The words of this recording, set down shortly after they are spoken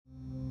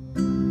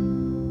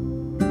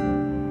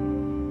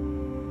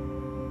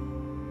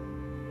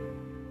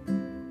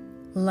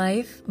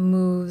Life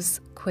moves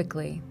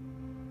quickly.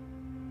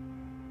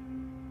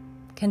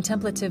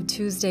 Contemplative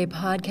Tuesday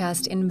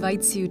podcast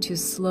invites you to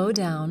slow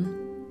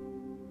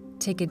down,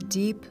 take a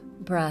deep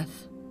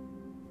breath,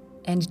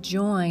 and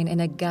join in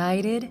a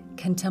guided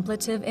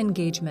contemplative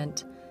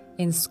engagement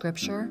in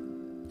Scripture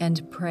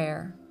and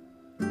prayer.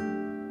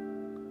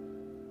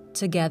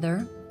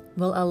 Together,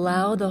 we'll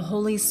allow the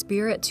Holy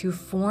Spirit to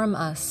form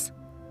us,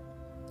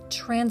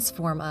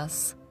 transform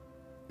us,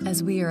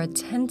 as we are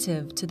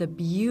attentive to the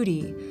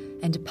beauty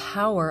and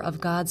power of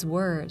God's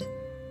Word,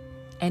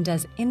 and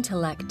as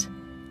intellect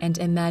and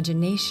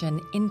imagination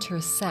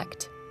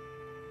intersect,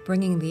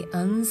 bringing the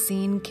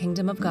unseen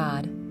kingdom of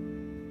God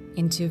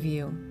into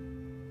view.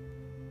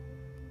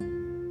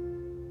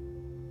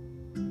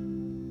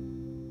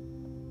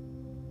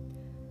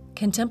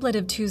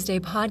 Contemplative Tuesday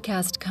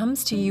podcast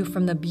comes to you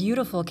from the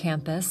beautiful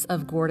campus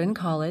of Gordon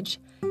College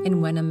in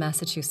Wenham,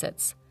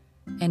 Massachusetts,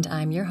 and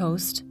I'm your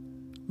host,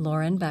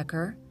 Lauren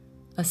Becker,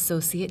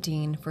 Associate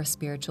Dean for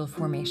Spiritual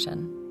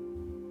Formation.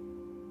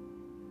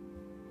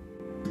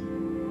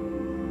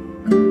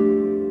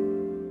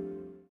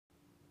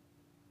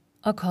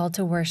 A call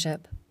to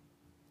worship.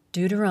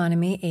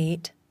 Deuteronomy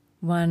 8,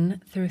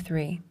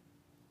 1-3.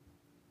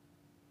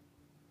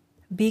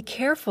 Be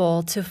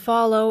careful to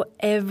follow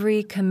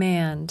every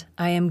command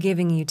I am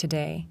giving you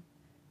today,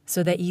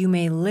 so that you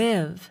may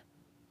live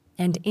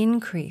and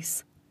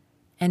increase,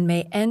 and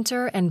may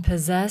enter and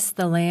possess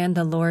the land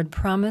the Lord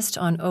promised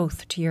on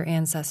oath to your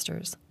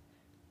ancestors.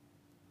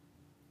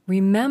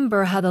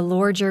 Remember how the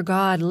Lord your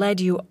God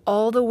led you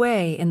all the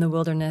way in the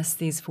wilderness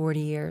these 40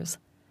 years,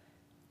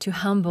 to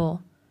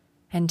humble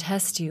and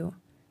test you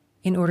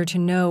in order to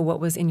know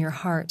what was in your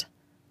heart,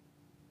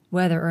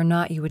 whether or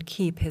not you would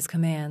keep his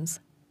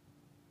commands.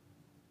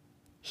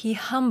 He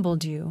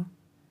humbled you,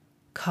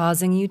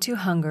 causing you to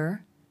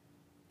hunger,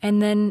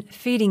 and then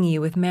feeding you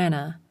with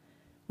manna,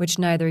 which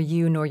neither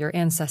you nor your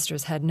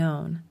ancestors had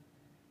known,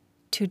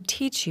 to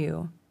teach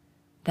you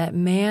that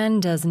man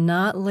does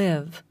not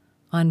live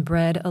on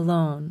bread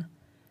alone,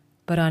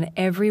 but on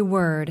every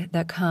word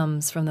that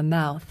comes from the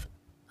mouth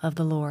of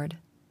the Lord.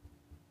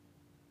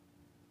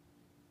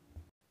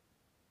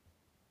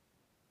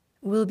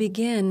 We'll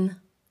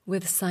begin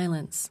with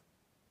silence.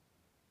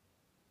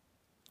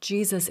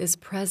 Jesus is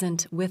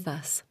present with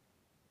us.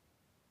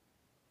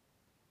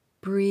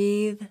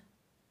 Breathe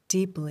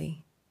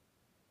deeply.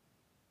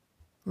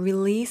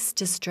 Release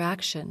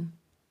distraction.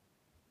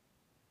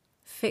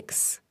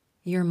 Fix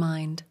your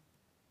mind.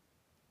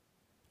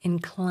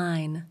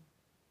 Incline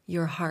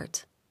your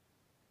heart.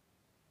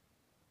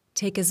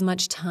 Take as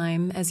much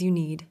time as you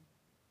need.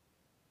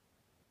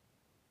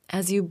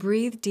 As you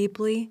breathe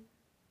deeply,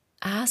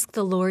 ask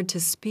the Lord to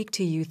speak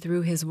to you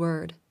through his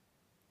word,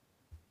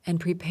 and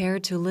prepare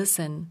to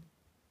listen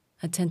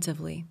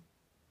attentively.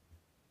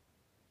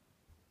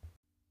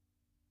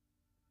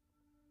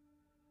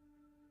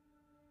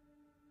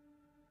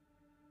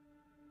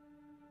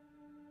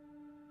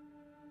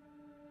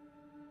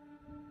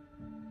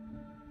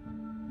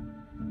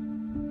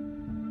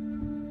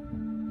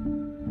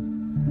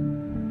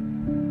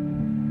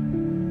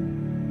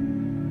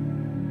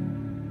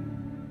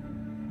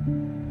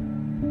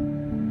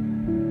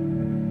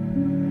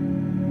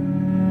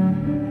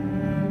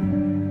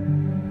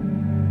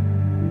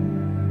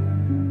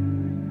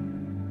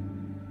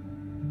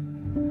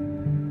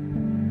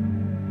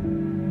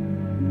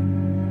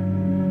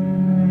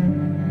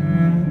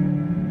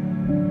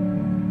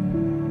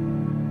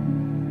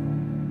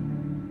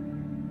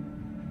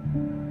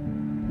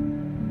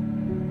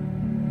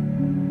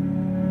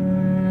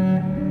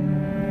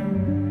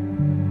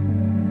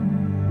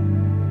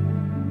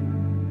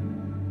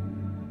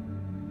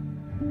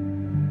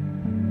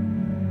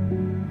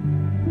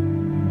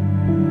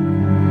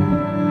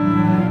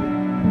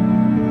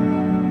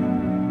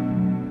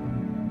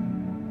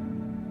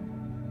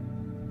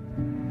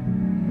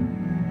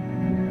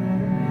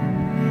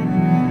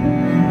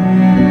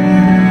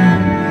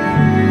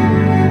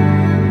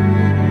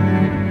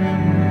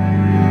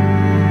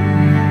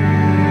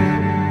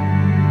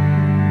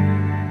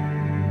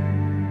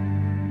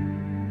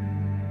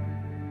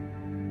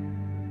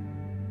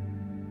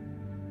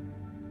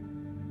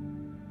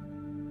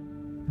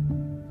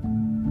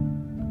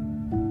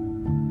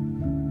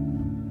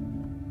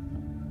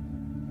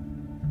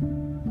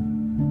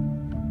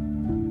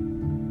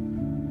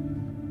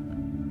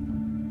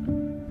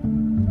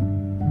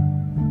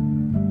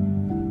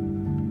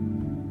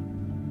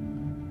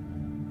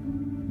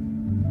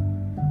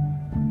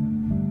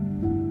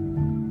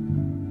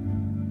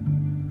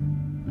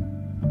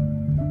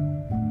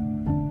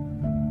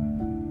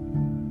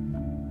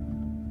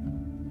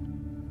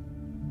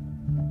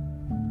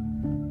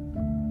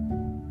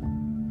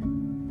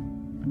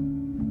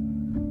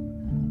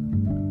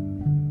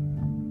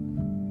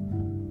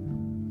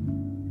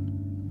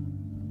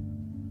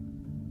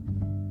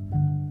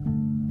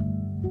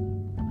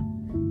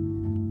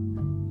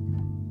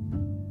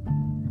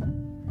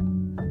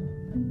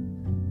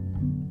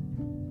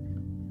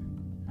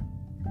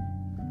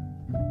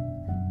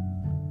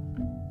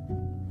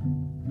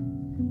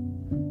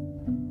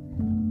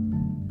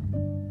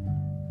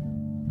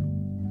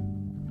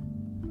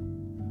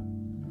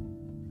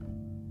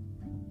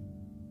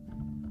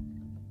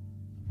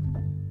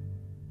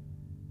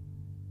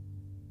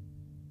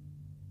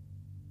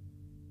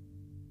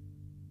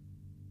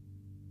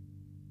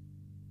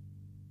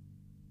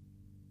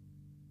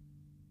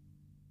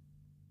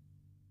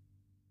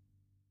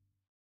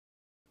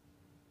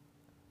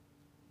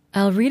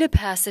 I'll read a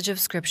passage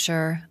of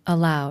Scripture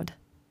aloud.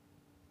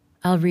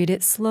 I'll read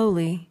it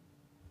slowly.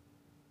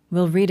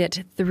 We'll read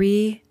it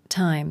 3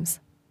 times.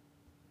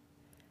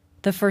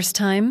 The first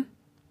time,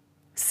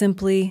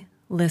 simply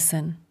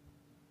listen.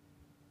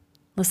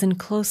 Listen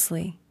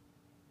closely.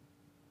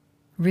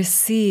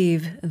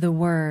 Receive the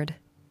word.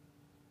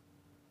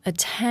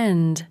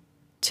 Attend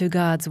to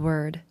God's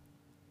word,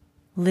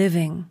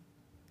 living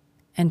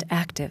and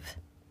active.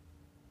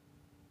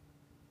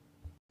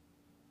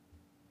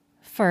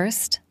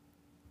 First,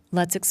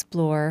 let's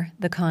explore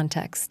the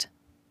context.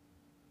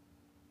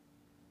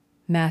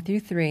 Matthew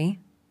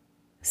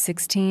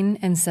 3:16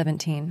 and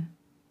 17.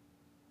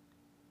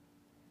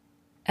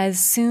 As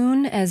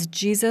soon as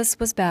Jesus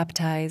was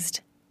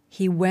baptized,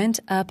 he went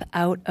up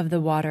out of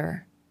the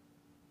water.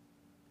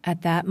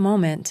 At that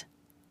moment,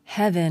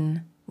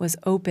 heaven was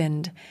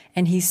opened,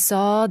 and he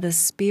saw the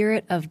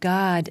Spirit of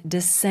God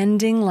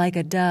descending like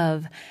a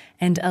dove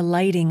and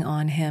alighting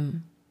on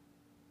him.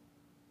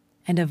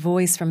 And a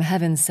voice from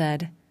heaven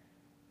said,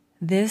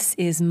 "This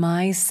is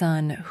my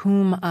Son,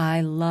 whom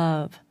I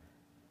love.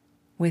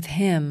 With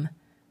him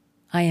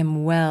I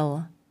am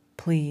well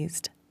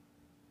pleased."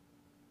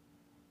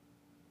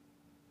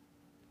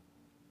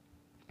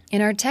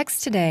 In our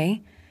text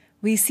today,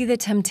 we see the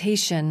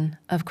temptation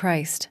of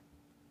Christ.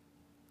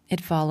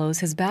 It follows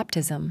his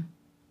baptism.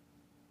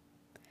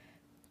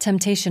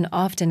 Temptation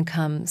often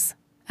comes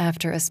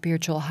after a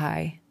spiritual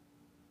high.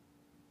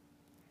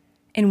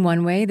 In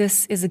one way,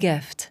 this is a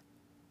gift.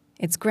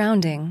 It's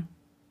grounding.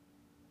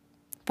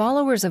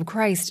 Followers of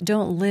Christ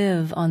don't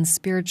live on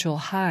spiritual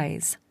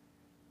highs.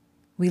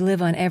 We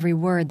live on every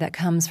word that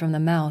comes from the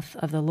mouth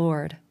of the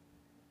Lord,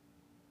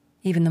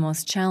 even the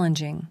most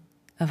challenging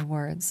of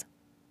words.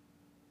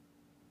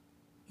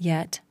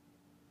 Yet,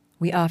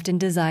 we often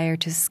desire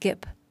to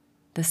skip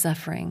the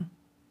suffering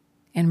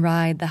and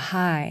ride the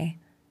high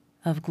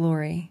of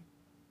glory.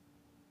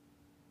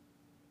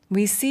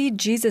 We see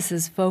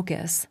Jesus'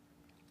 focus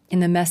in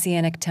the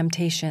messianic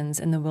temptations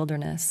in the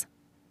wilderness.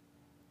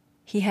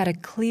 He had a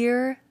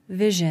clear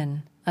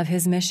vision of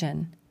his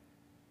mission,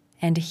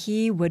 and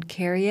he would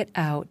carry it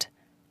out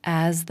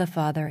as the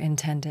Father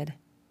intended,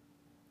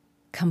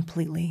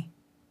 completely,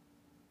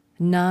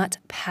 not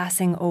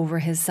passing over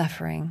his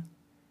suffering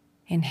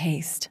in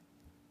haste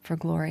for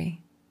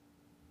glory.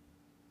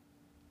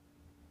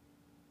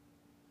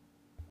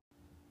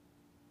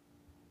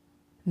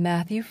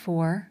 Matthew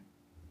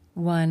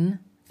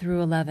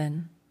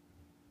 4:1-11.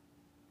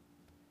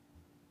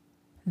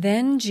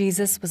 Then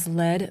Jesus was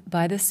led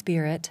by the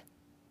Spirit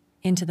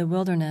into the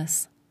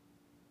wilderness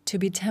to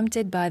be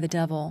tempted by the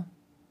devil.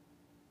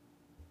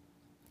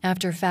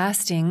 After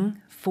fasting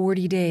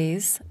 40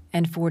 days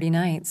and 40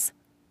 nights,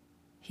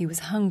 he was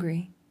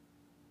hungry.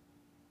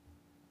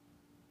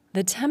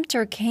 The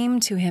tempter came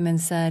to him and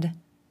said,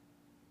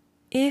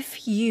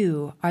 "If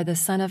you are the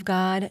Son of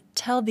God,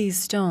 tell these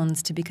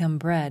stones to become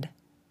bread."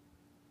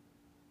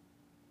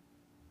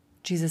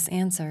 Jesus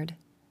answered,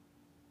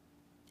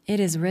 "It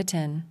is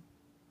written,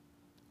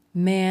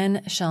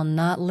 'Man shall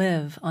not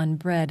live on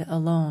bread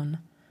alone,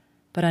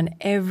 but on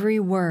every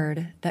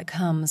word that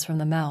comes from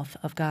the mouth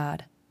of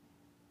God.'"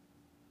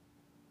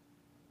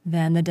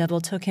 Then the devil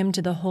took him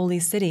to the holy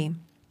city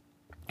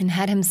and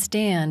had him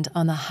stand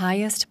on the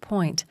highest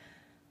point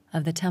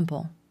of the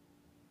temple.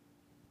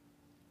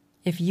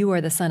 "If you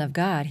are the Son of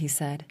God," he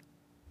said,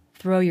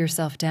 "throw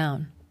yourself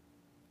down,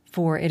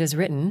 for it is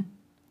written,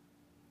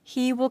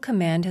 'He will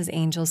command his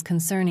angels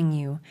concerning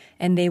you,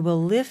 and they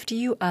will lift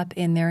you up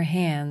in their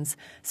hands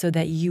so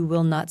that you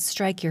will not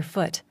strike your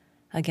foot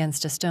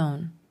against a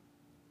stone.'"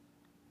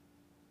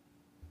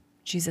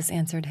 Jesus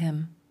answered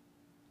him,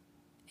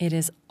 "It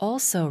is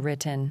also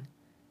written,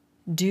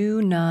 'Do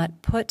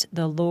not put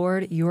the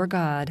Lord your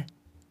God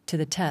to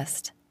the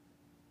test.'"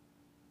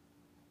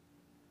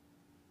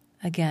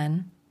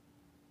 Again,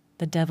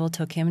 the devil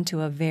took him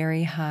to a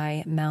very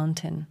high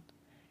mountain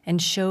and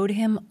showed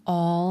him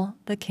all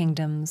the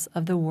kingdoms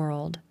of the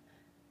world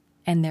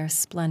and their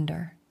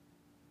splendor.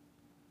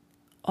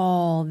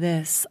 "All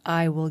this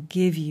I will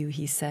give you,"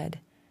 he said,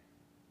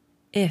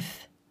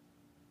 "if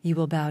you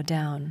will bow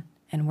down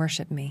and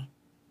worship me."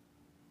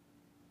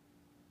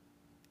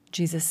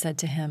 Jesus said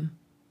to him,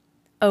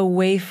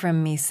 "Away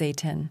from me,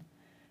 Satan,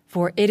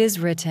 for it is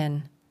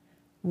written,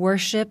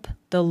 'Worship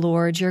the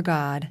Lord your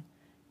God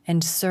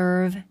and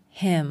serve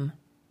him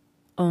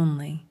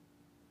only.'"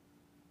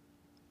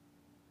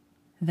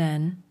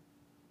 Then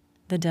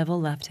the devil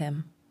left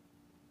him,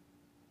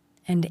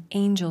 and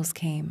angels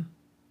came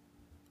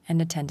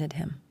and attended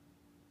him.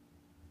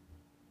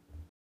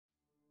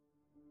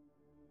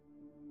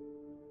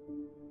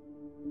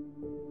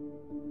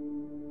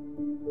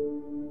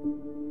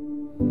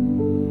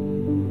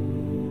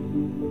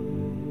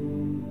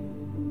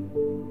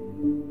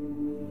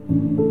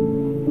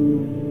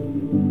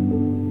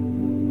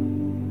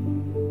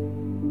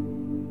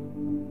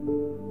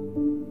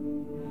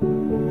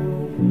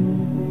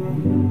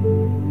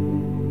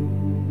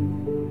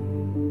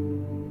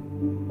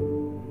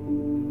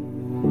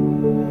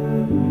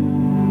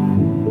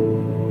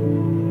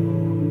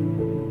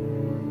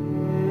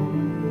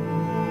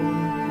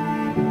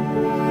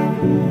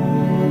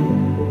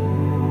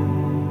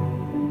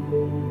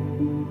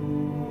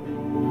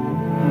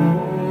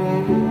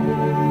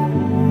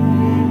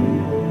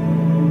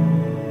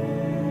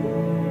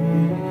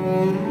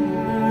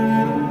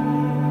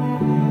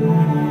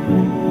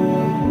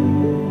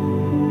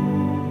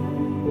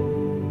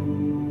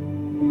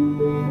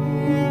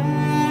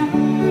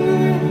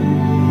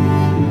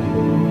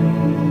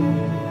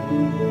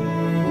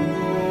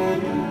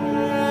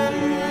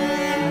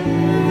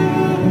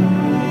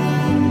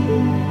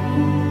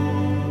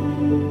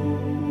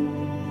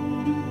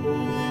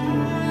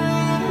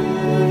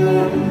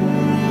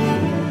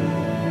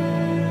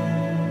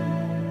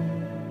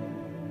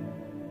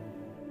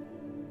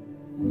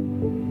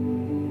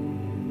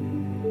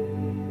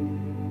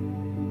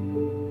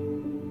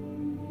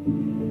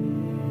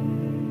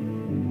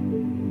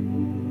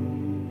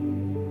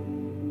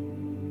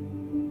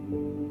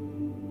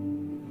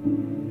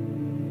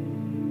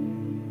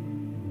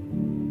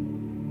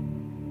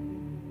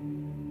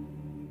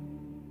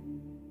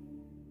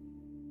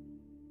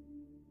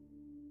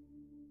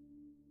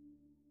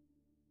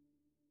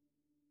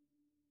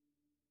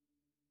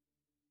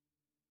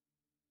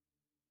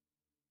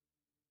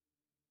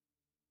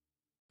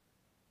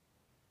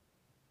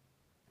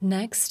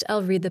 Next,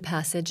 I'll read the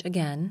passage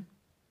again,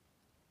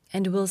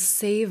 and we'll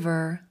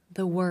savor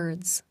the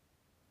words.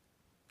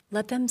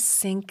 Let them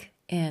sink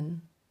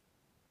in.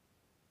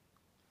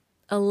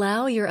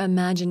 Allow your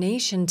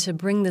imagination to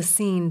bring the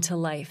scene to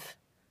life.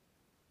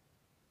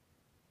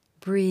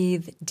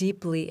 Breathe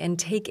deeply and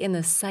take in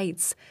the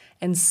sights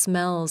and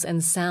smells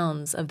and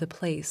sounds of the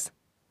place.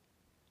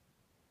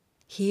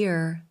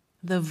 Hear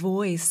the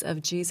voice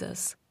of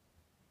Jesus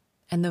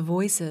and the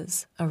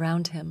voices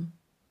around him.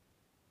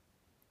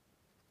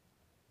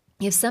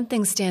 If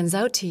something stands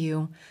out to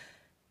you,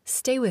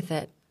 stay with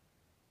it.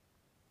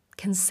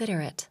 Consider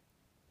it.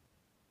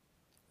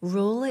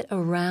 Roll it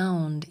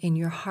around in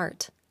your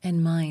heart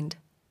and mind.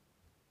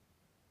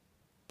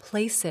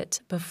 Place it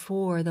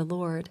before the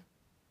Lord.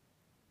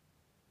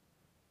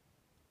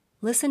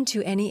 Listen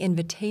to any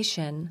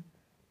invitation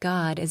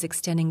God is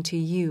extending to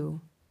you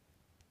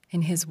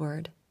in His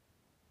Word.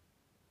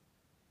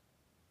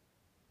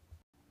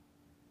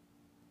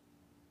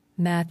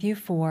 Matthew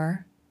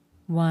 4,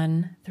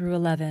 1 through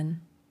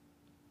 11.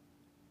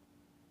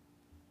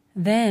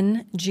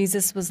 Then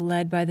Jesus was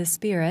led by the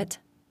Spirit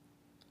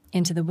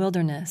into the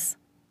wilderness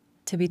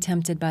to be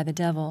tempted by the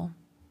devil.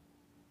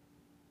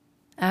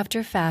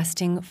 After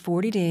fasting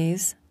 40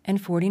 days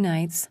and 40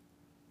 nights,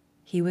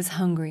 he was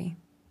hungry.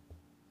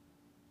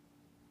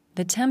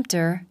 The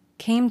tempter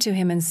came to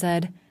him and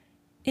said,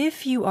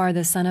 "If you are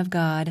the Son of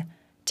God,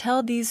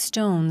 tell these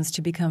stones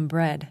to become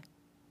bread."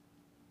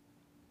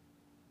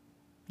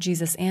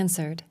 Jesus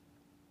answered,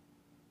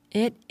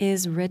 "It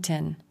is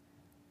written,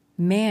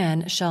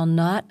 'Man shall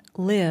not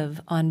live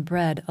on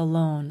bread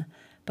alone,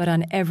 but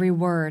on every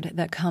word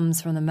that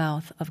comes from the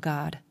mouth of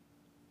God.'"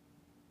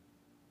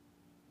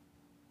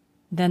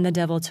 Then the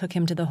devil took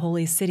him to the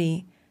holy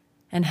city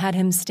and had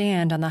him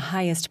stand on the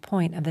highest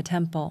point of the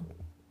temple.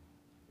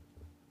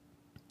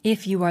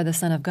 "If you are the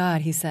Son of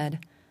God," he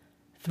said,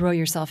 "throw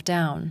yourself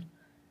down,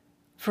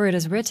 for it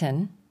is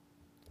written,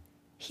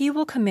 'He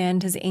will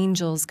command his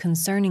angels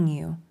concerning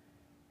you,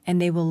 and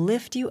they will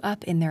lift you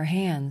up in their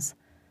hands,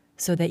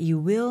 so that you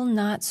will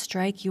not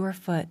strike your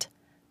foot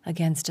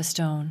against a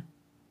stone.'"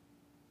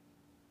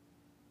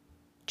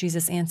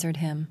 Jesus answered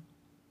him,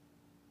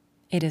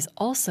 "It is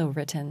also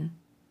written,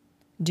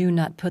 'Do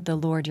not put the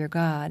Lord your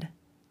God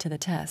to the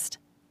test.'"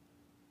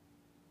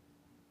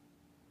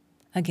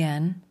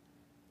 Again,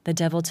 the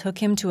devil took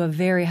him to a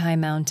very high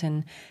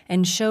mountain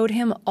and showed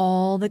him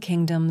all the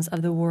kingdoms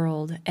of the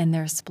world and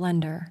their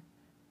splendor.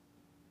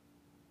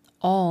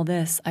 "All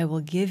this I will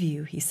give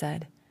you," he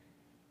said,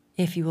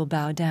 "if you will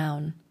bow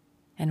down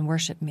and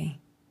worship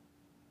me."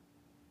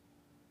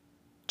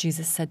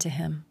 Jesus said to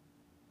him,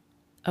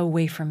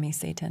 "Away from me,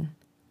 Satan,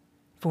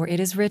 for it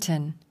is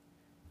written,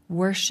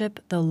 'Worship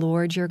the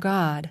Lord your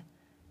God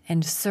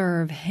and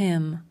serve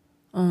him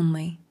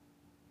only.'"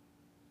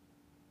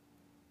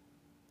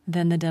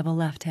 Then the devil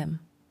left him,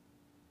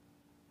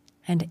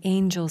 and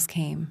angels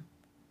came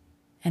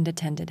and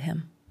attended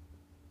him.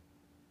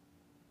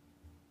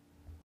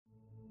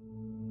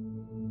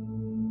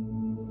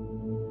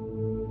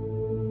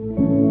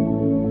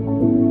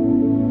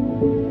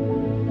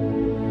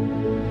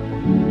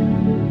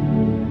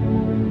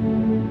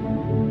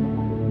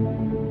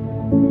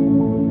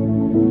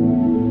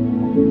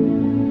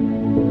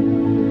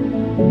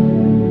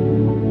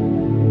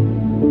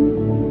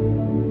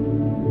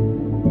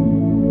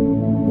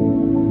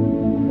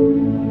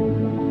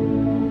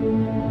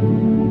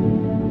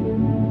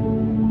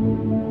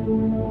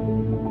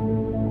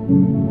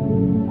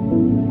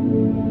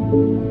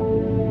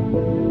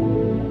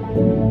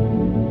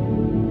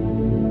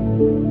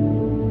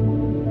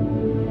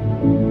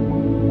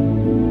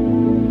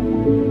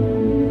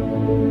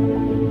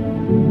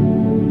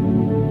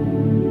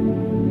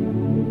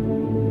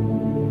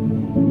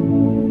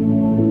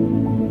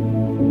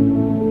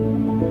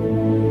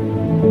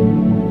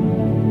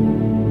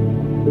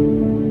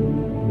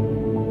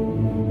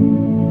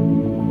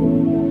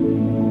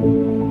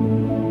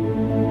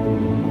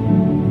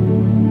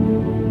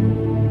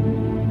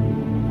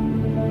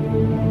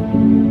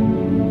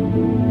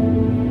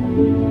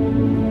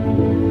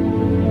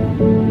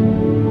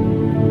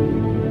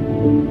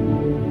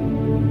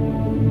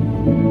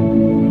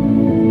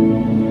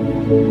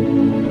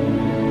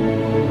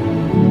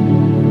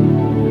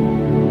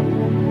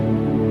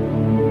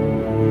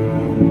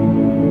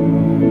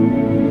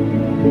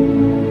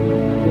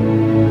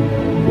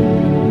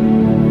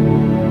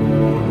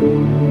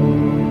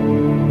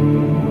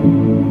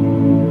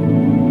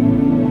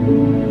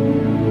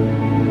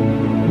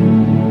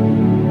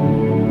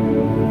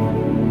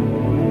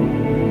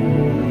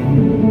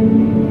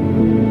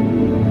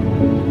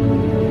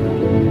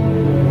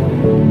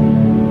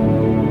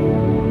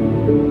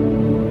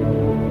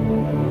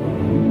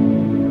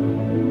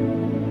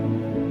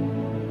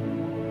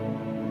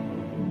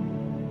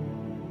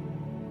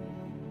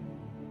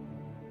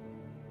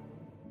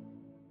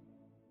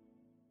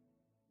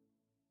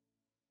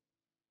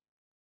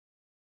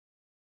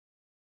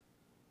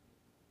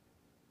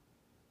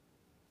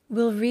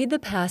 We'll read the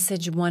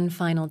passage one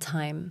final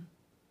time.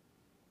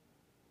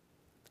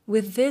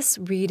 With this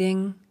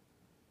reading,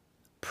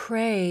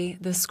 pray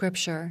the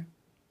scripture.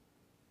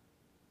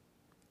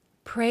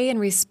 Pray in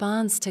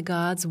response to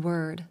God's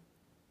word.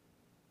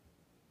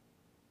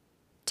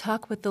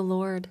 Talk with the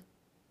Lord.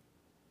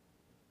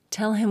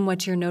 Tell him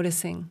what you're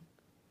noticing.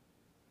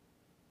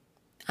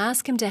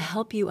 Ask him to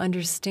help you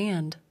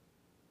understand.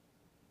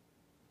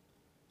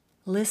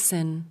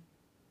 Listen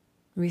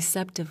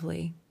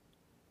receptively.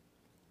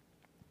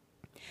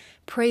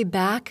 Pray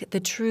back the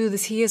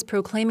truths he is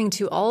proclaiming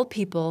to all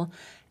people,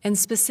 and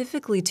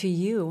specifically to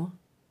you.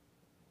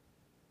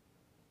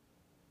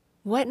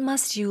 What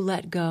must you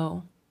let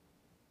go?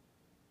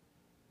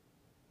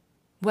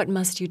 What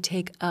must you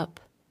take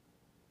up?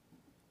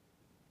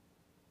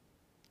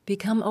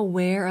 Become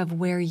aware of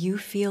where you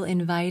feel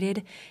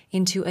invited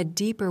into a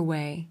deeper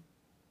way,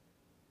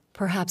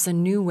 perhaps a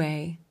new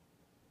way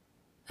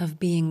of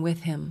being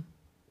with him.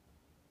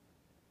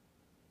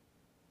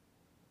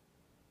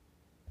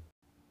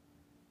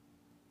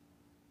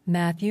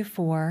 Matthew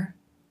 4,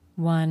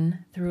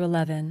 1 through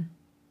 11.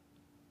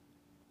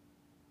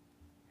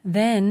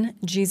 Then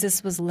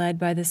Jesus was led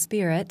by the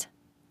Spirit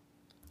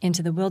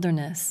into the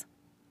wilderness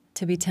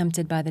to be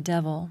tempted by the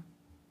devil.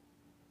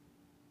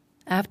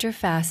 After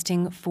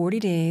fasting 40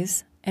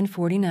 days and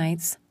 40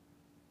 nights,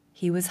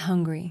 he was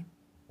hungry.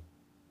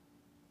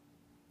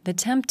 The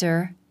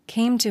tempter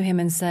came to him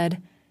and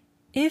said,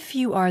 "If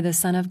you are the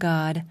Son of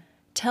God,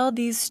 tell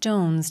these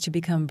stones to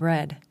become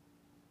bread."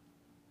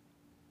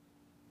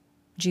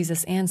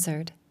 Jesus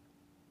answered,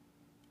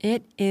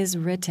 "It is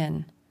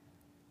written,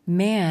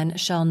 'Man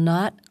shall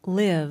not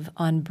live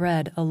on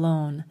bread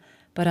alone,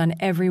 but on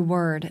every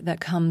word that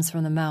comes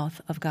from the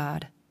mouth of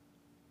God.'"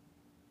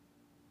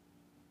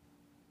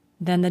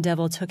 Then the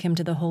devil took him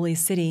to the holy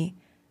city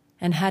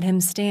and had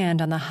him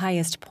stand on the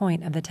highest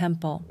point of the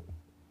temple.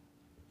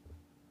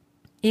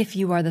 "If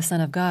you are the Son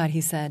of God,"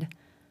 he said,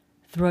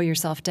 "throw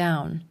yourself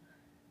down,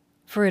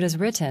 for it is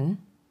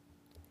written,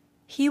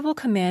 'He will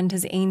command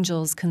his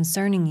angels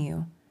concerning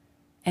you,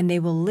 and they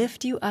will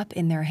lift you up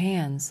in their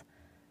hands,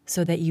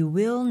 so that you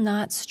will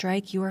not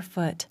strike your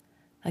foot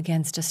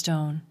against a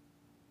stone.'"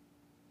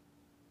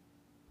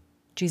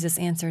 Jesus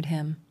answered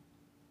him,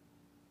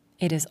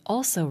 "It is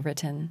also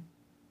written,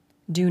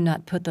 'Do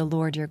not put the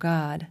Lord your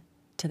God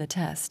to the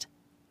test.'"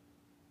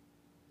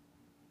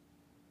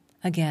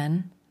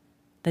 Again,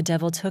 the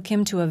devil took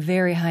him to a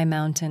very high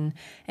mountain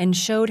and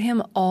showed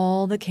him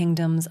all the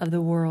kingdoms of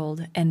the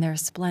world and their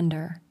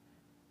splendor.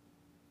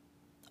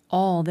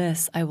 "All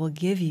this I will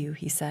give you,"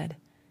 he said,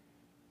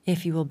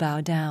 "if you will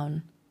bow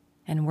down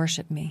and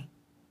worship me."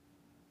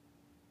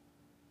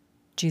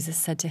 Jesus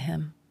said to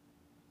him,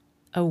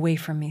 "Away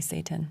from me,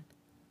 Satan,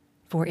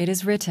 for it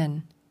is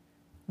written,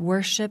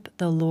 'Worship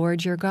the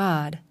Lord your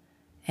God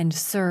and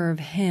serve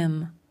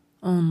him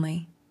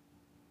only.'"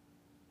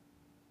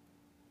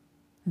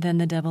 Then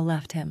the devil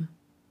left him,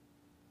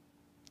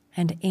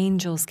 and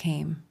angels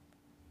came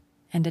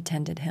and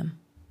attended him.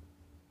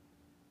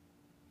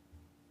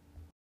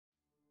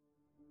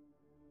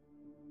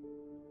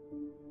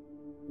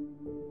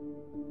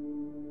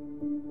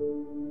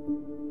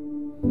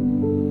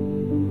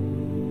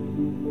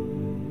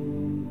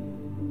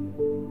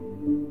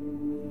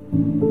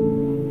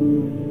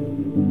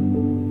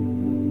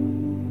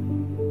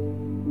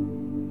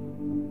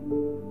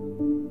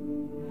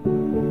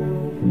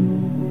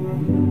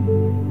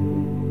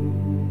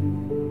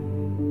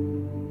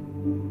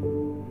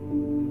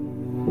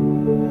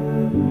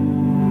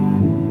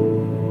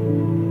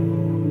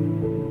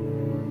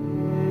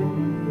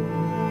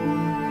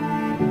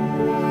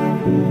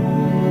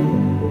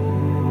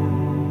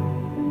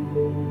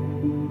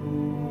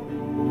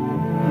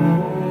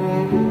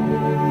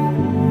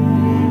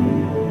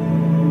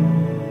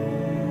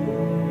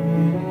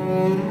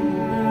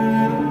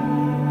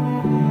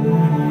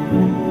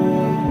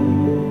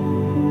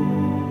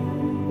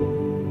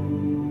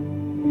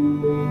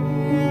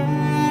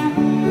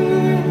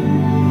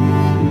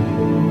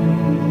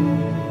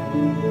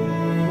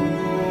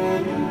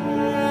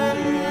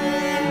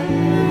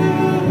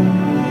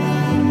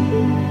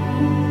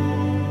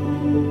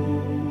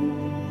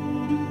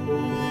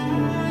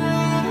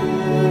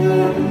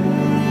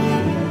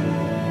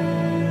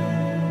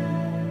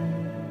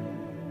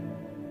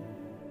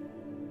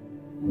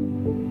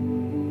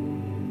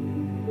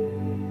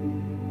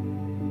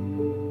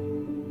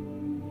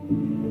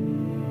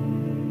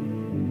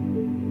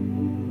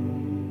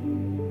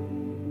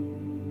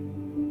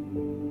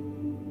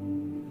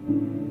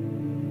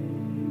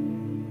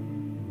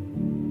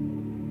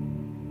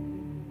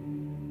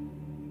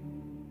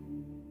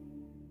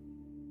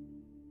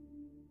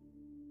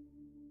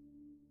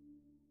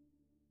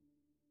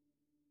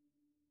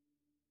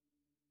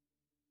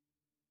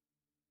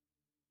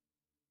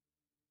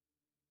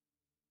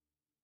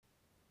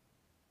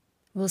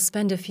 We'll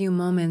spend a few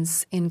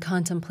moments in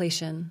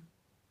contemplation,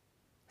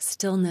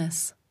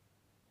 stillness,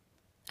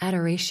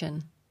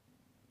 adoration,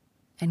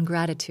 and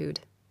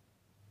gratitude.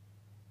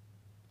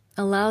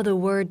 Allow the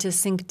word to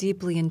sink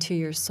deeply into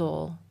your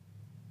soul.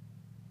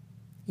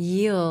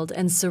 Yield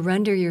and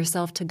surrender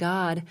yourself to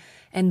God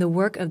and the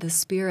work of the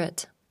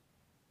Spirit.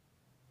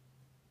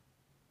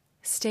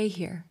 Stay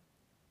here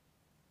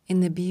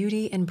in the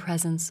beauty and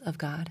presence of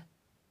God.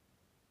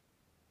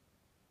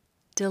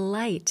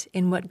 Delight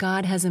in what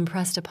God has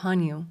impressed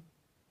upon you.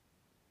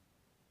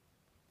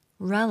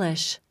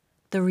 Relish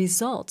the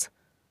result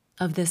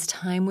of this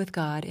time with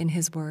God in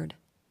His Word.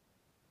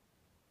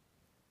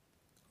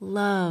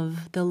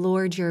 Love the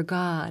Lord your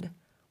God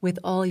with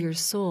all your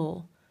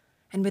soul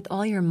and with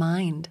all your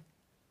mind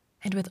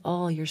and with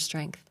all your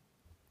strength.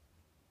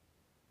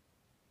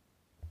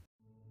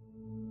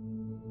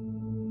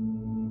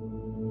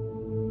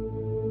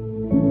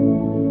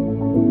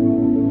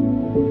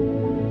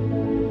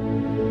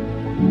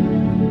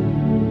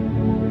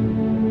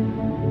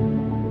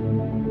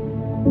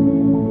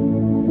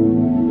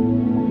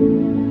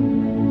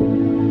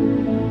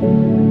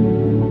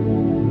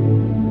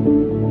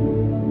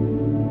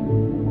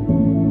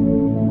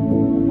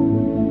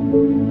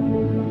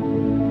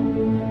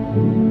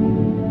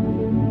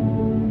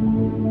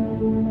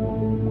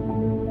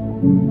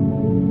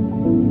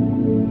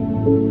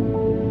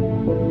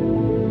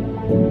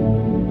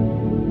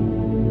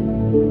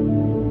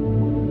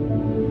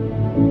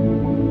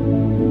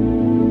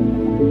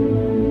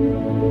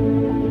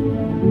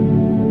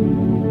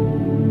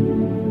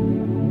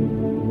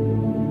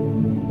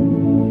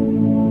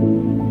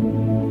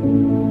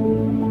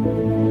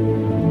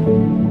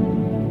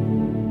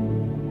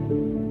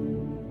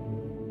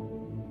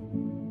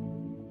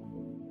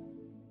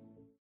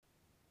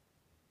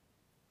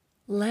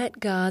 Let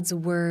God's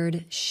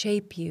word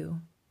shape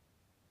you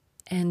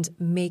and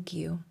make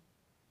you.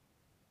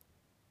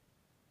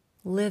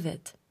 Live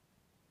it.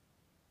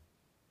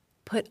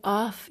 Put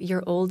off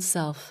your old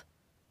self.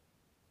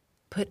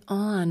 Put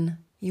on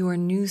your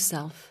new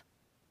self.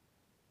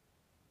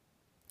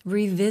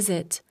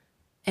 Revisit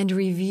and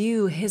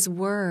review His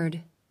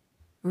word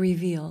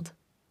revealed.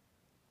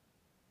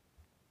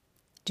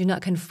 Do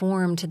not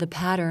conform to the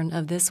pattern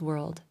of this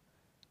world,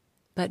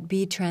 but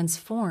be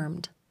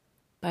transformed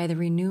by the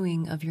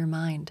renewing of your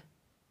mind.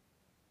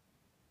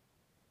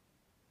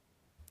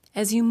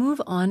 As you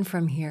move on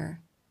from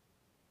here,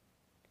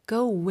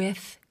 go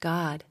with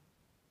God.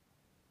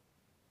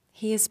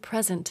 He is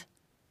present,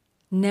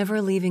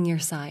 never leaving your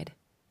side.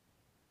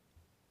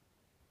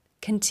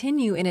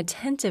 Continue in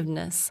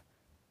attentiveness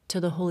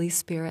to the Holy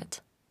Spirit.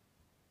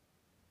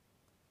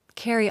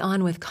 Carry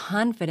on with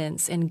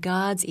confidence in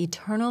God's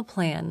eternal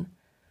plan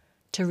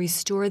to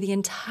restore the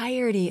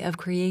entirety of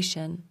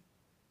creation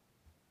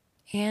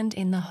and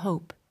in the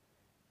hope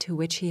to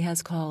which He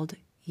has called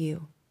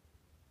you.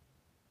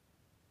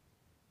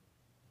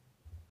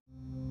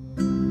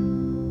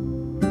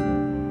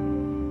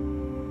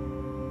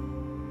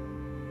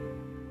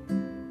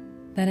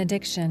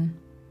 Benediction.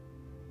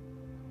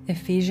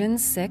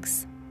 Ephesians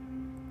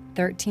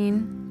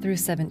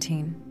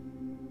 6:13-17.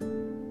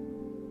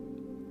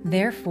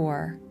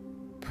 Therefore,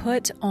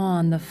 put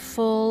on the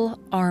full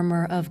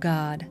armor of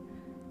God,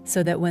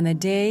 so that when the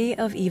day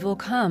of evil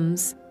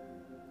comes,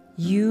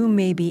 you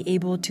may be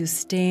able to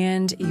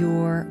stand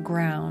your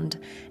ground,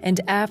 and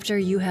after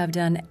you have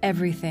done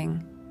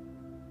everything,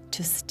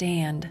 to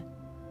stand.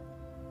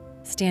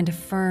 Stand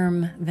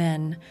firm,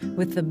 then,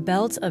 with the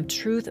belt of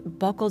truth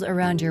buckled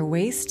around your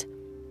waist,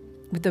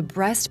 with the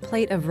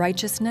breastplate of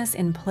righteousness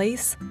in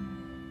place,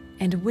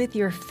 and with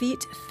your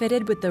feet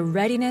fitted with the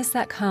readiness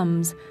that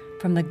comes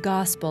from the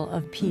gospel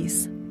of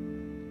peace.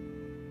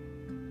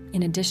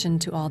 In addition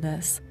to all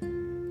this,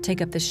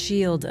 take up the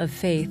shield of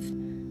faith,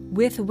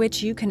 with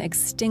which you can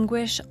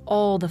extinguish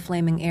all the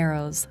flaming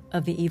arrows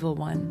of the evil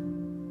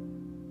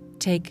one.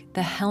 Take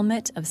the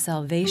helmet of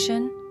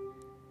salvation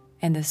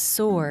and the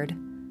sword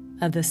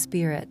of the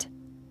Spirit,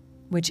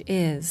 which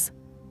is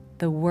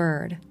the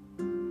Word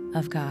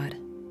of God.